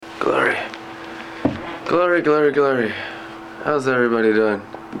Glory. Glory, glory, glory. How's everybody doing?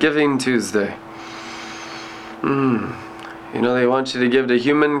 Giving Tuesday. You know, they want you to give to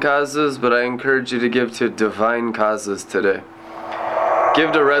human causes, but I encourage you to give to divine causes today.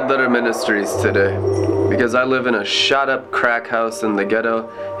 Give to Red Letter Ministries today, because I live in a shot-up crack house in the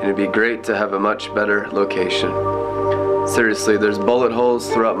ghetto, and it'd be great to have a much better location. Seriously, there's bullet holes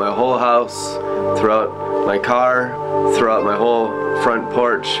throughout my whole house, throughout my car, throughout my whole front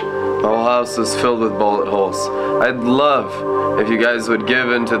porch. My whole house is filled with bullet holes. I'd love if you guys would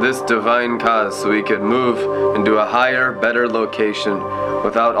give into this divine cause so we could move into a higher, better location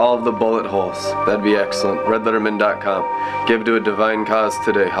without all of the bullet holes. That'd be excellent. RedLetterman.com. Give to a divine cause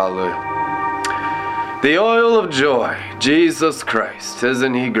today. Hallelujah. The oil of joy. Jesus Christ.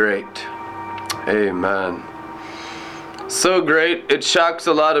 Isn't he great? Amen. So great, it shocks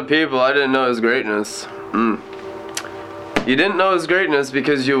a lot of people. I didn't know his greatness. You didn't know his greatness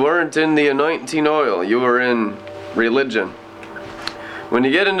because you weren't in the anointing oil. You were in religion. When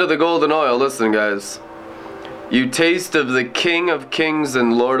you get into the golden oil, listen guys, you taste of the King of Kings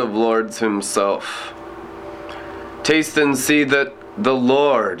and Lord of Lords himself. Taste and see that the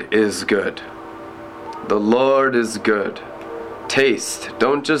Lord is good. The Lord is good. Taste.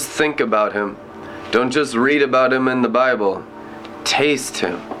 Don't just think about him. Don't just read about him in the Bible. Taste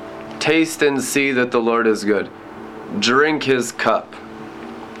him. Taste and see that the Lord is good. Drink his cup.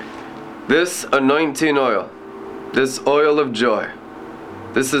 This anointing oil, this oil of joy,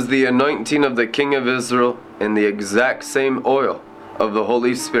 this is the anointing of the King of Israel and the exact same oil of the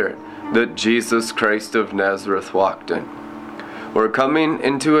Holy Spirit that Jesus Christ of Nazareth walked in. We're coming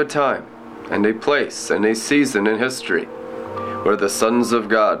into a time and a place and a season in history where the sons of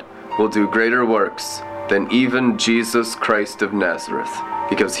God will do greater works than even Jesus Christ of Nazareth,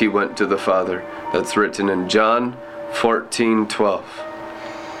 because he went to the Father. That's written in John 14:12.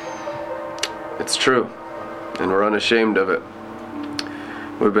 It's true, and we're unashamed of it.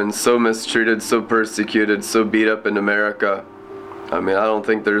 We've been so mistreated, so persecuted, so beat up in America. I mean, I don't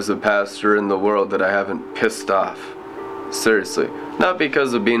think there's a pastor in the world that I haven't pissed off. Seriously. Not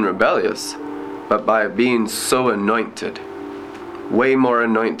because of being rebellious, but by being so anointed. Way more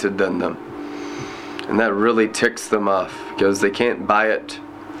anointed than them. And that really ticks them off, because they can't buy it.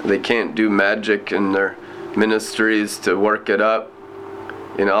 They can't do magic in their ministries to work it up.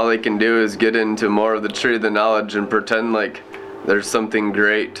 You know, all they can do is get into more of the tree of the knowledge and pretend like there's something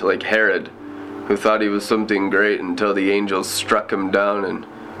great, like Herod, who thought he was something great until the angels struck him down and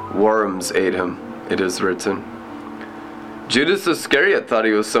worms ate him, it is written. Judas Iscariot thought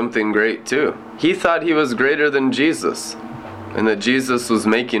he was something great too. He thought he was greater than Jesus, and that Jesus was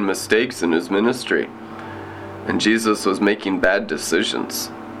making mistakes in his ministry, and Jesus was making bad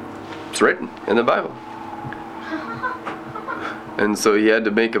decisions. It's written in the Bible. And so he had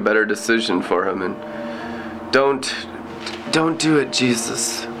to make a better decision for him. And don't do it,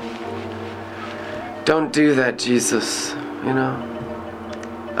 Jesus. Don't do that, Jesus. You know,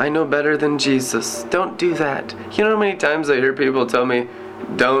 I know better than Jesus. Don't do that. You know how many times I hear people tell me,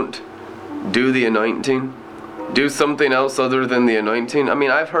 don't do the anointing? Do something else other than the anointing? I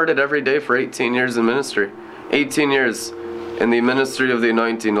mean, I've heard it every day for 18 years in ministry. 18 years in the ministry of the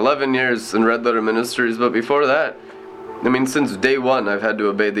anointing. 11 years in Red Letter Ministries. But before that, I mean, since day one, I've had to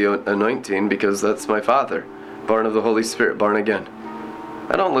obey the anointing because that's my Father. Born of the Holy Spirit, born again.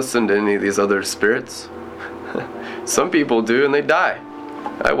 I don't listen to any of these other spirits. Some people do, and they die.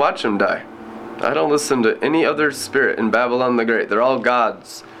 I watch them die. I don't listen to any other spirit in Babylon the Great. They're all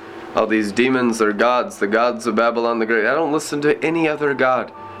gods. All these demons are gods, the gods of Babylon the Great. I don't listen to any other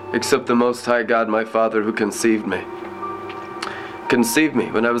god except the Most High God, my Father, who conceived me. Conceived me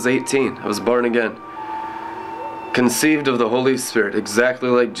when I was 18. I was born again. Conceived of the Holy Spirit, exactly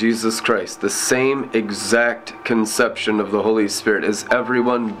like Jesus Christ. The same exact conception of the Holy Spirit is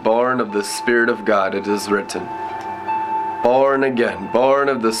everyone born of the Spirit of God, it is written. Born again, born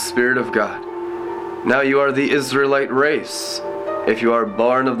of the Spirit of God. Now you are the Israelite race, if you are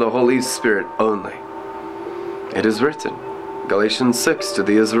born of the Holy Spirit only. It is written, Galatians 6, to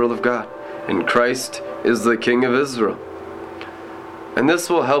the Israel of God. And Christ is the King of Israel. And this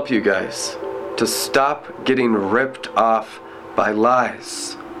will help you guys to stop getting ripped off by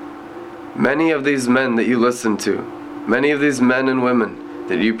lies. Many of these men that you listen to, many of these men and women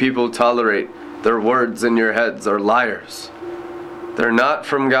that you people tolerate, their words in your heads are liars. They're not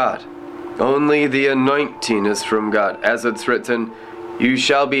from God. Only the anointing is from God. As it's written, you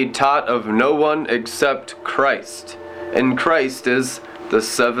shall be taught of no one except Christ. And Christ is the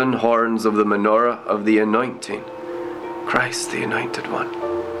 7 horns of the menorah of the anointing. Christ, the anointed one.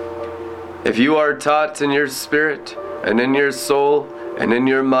 If you are taught in your spirit and in your soul and in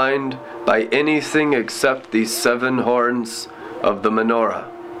your mind by anything except the 7 horns of the menorah.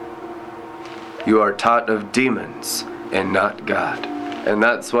 You are taught of demons and not God. And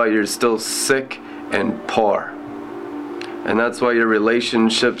that's why you're still sick and poor. And that's why your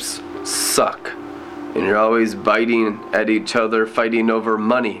relationships suck. And you're always biting at each other, fighting over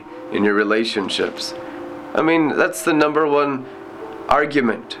money in your relationships. I mean, that's the number one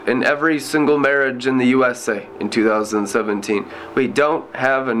argument in every single marriage in the USA in 2017. We don't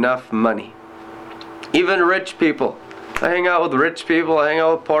have enough money. Even rich people. I hang out with rich people, I hang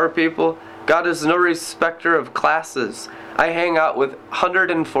out with poor people. God is no respecter of classes. I hang out with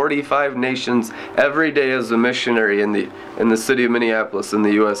 145 nations every day as a missionary in the city of Minneapolis in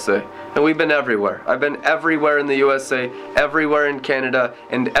the USA. And we've been everywhere. I've been everywhere in the USA, everywhere in Canada,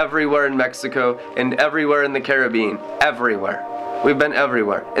 and everywhere in Mexico, and everywhere in the Caribbean. Everywhere. We've been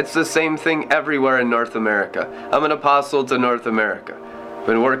everywhere. It's the same thing everywhere in North America. I'm an apostle to North America.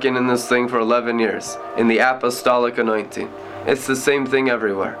 Been working in this thing for 11 years, in the apostolic anointing. It's the same thing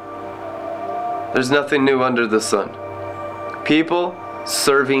everywhere. There's nothing new under the sun. People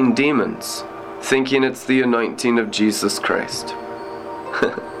serving demons, thinking it's the anointing of Jesus Christ.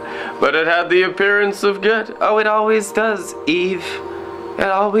 But it had the appearance of good. Oh, it always does, Eve. It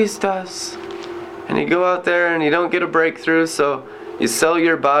always does. And you go out there and you don't get a breakthrough, so you sell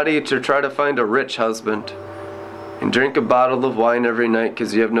your body to try to find a rich husband. And drink a bottle of wine every night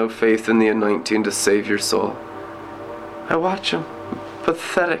because you have no faith in the anointing to save your soul. I watch them.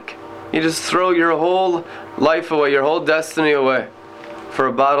 Pathetic. You just throw your whole life away, your whole destiny away for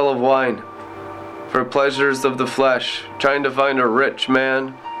a bottle of wine, for pleasures of the flesh, trying to find a rich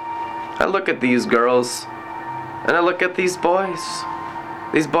man. I look at these girls, and I look at these boys.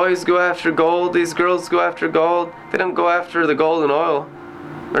 These boys go after gold, these girls go after gold. They don't go after the golden oil.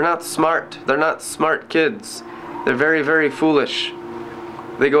 They're not smart. They're not smart kids. They're very, very foolish.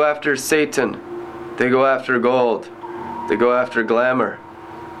 They go after Satan. They go after gold. They go after glamour.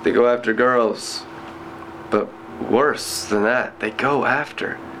 They go after girls. But worse than that, they go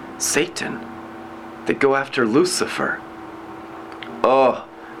after Satan. They go after Lucifer. Oh,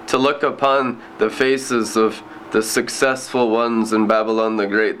 to look upon the faces of the successful ones in Babylon the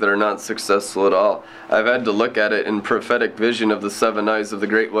Great that are not successful at all. I've had to look at it in prophetic vision of the 7 eyes of the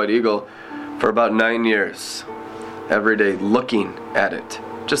great white eagle for about 9 years. Every day looking at it.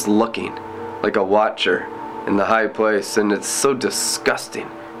 Just looking like a watcher in the high place. And it's so disgusting.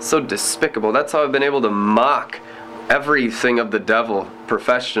 So despicable. That's how I've been able to mock everything of the devil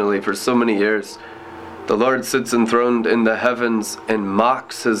professionally for so many years. The Lord sits enthroned in the heavens and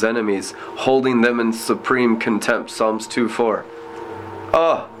mocks his enemies, holding them in supreme contempt. Psalms 2:4.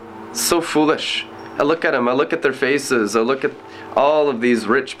 Oh, so foolish. I look at them. I look at their faces. I look at all of these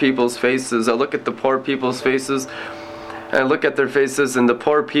rich people's faces. I look at the poor people's faces. And I look at their faces, and the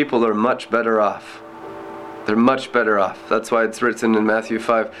poor people are much better off. They're much better off. That's why it's written in Matthew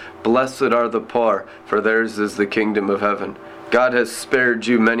 5, "Blessed are the poor, for theirs is the kingdom of heaven." God has spared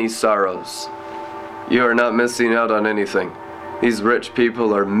you many sorrows. You are not missing out on anything. These rich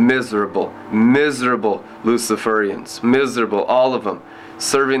people are miserable, miserable Luciferians. Miserable, all of them.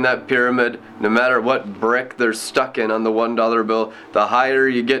 Serving that pyramid, no matter what brick they're stuck in on the $1 bill. The higher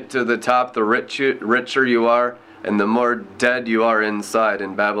you get to the top, the richer you are, and the more dead you are inside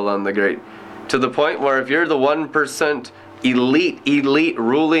in Babylon the Great. To the point where if you're the 1% elite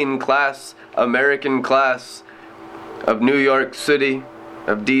ruling class, American class of New York City,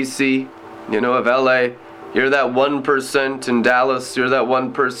 of DC, of LA, you're that 1% in Dallas, you're that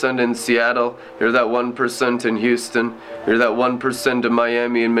 1% in Seattle, you're that 1% in Houston, you're that 1% in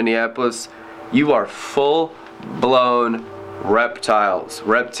Miami and Minneapolis, you are full-blown reptiles.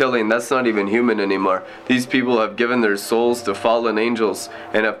 Reptilian, that's not even human anymore. These people have given their souls to fallen angels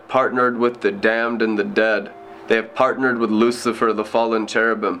and have partnered with the damned and the dead. They have partnered with Lucifer, the fallen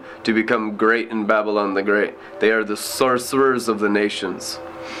cherubim, to become great in Babylon the Great. They are the sorcerers of the nations.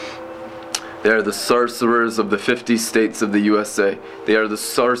 They are the sorcerers of the 50 states of the USA. They are the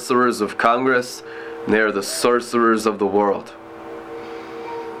sorcerers of Congress, and they are the sorcerers of the world.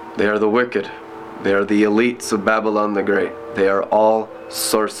 They are the wicked. They are the elites of Babylon the Great. They are all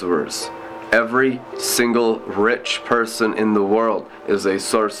sorcerers. Every single rich person in the world is a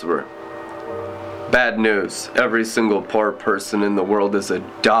sorcerer. Bad news. Every single poor person in the world is a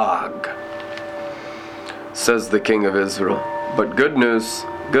dog, says the King of Israel. But good news,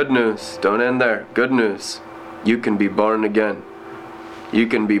 don't end there. Good news. You can be born again. You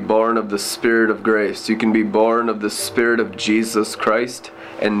can be born of the Spirit of grace. You can be born of the Spirit of Jesus Christ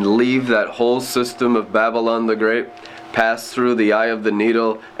and leave that whole system of Babylon the Great, pass through the eye of the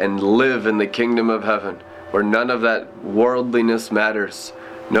needle, and live in the kingdom of heaven. where none of that worldliness matters.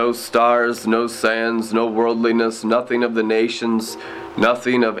 No stars, no sands, no worldliness, nothing of the nations,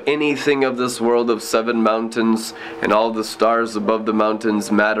 nothing of anything of this world of 7 mountains and all the stars above the mountains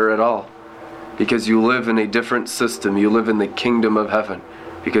matter at all. Because you live in a different system. You live in the kingdom of heaven.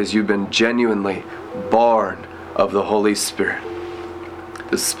 Because you've been genuinely born of the Holy Spirit.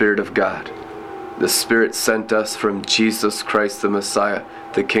 The Spirit of God. The Spirit sent us from Jesus Christ the Messiah,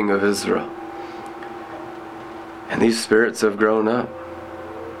 the King of Israel. And these spirits have grown up.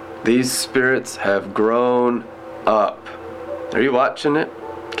 These spirits have grown up. Are you watching it?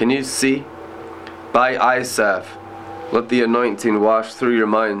 Can you see? By eye salve. Let the anointing wash through your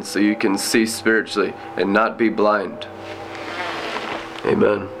mind so you can see spiritually and not be blind.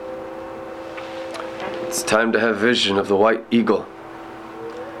 Amen. It's time to have vision of the white eagle.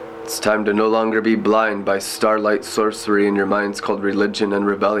 It's time to no longer be blind by starlight sorcery in your minds called religion and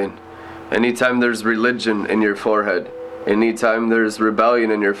rebellion. Anytime there's religion in your forehead, anytime there's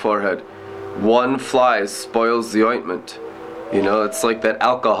rebellion in your forehead, one fly spoils the ointment. You know, it's like that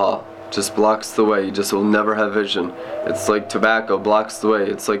alcohol just blocks the way. You just will never have vision. It's like tobacco blocks the way.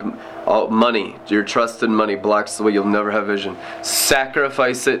 It's like money, your trust in money blocks the way. You'll never have vision.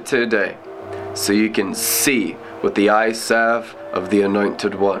 Sacrifice it today so you can see with the eye salve of the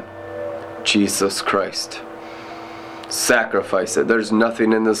Anointed One, Jesus Christ. Sacrifice it. There's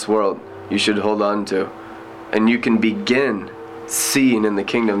nothing in this world you should hold on to. And you can begin seeing in the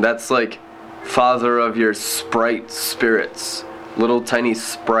kingdom. That's like Father of your sprite spirits. Little tiny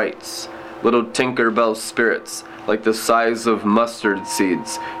sprites. Little Tinkerbell spirits. Like the size of mustard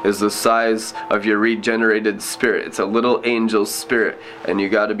seeds is the size of your regenerated spirit. It's a little angel spirit. And you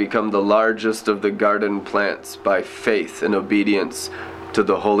got to become the largest of the garden plants by faith and obedience to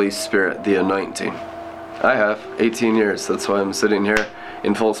the Holy Spirit, the anointing. I have 18 years. That's why I'm sitting here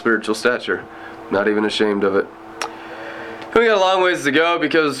in full spiritual stature. Not even ashamed of it. We got a long ways to go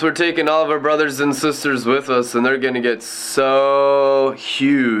because we're taking all of our brothers and sisters with us, and they're going to get so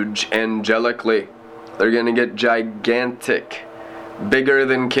huge angelically. They're going to get gigantic, bigger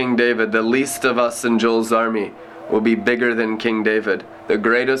than King David. The least of us in Joel's army will be bigger than King David. The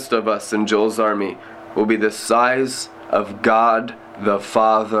greatest of us in Joel's army will be the size of God the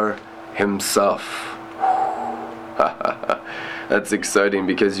Father himself. That's exciting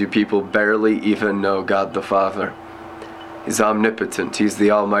because you people barely even know God the Father. He's omnipotent. He's the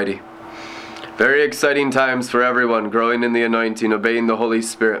Almighty. Very exciting times for everyone, growing in the anointing, obeying the Holy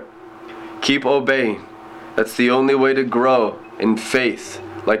Spirit. Keep obeying. That's the only way to grow in faith,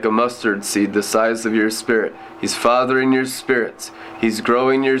 like a mustard seed the size of your spirit. He's fathering your spirits. He's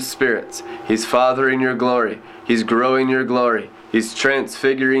growing your spirits. He's fathering your glory. He's growing your glory. He's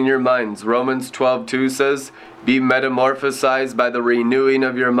transfiguring your minds. Romans 12:2 says, be metamorphosized by the renewing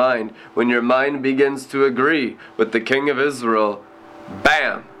of your mind. When your mind begins to agree with the King of Israel,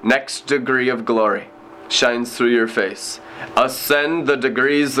 bam, next degree of glory shines through your face. Ascend the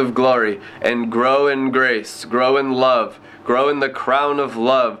degrees of glory and grow in grace, grow in love, grow in the crown of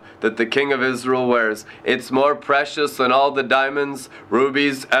love that the King of Israel wears. It's more precious than all the diamonds,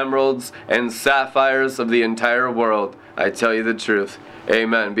 rubies, emeralds, and sapphires of the entire world. I tell you the truth.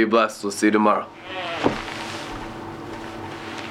 Amen. Be blessed. We'll see you tomorrow.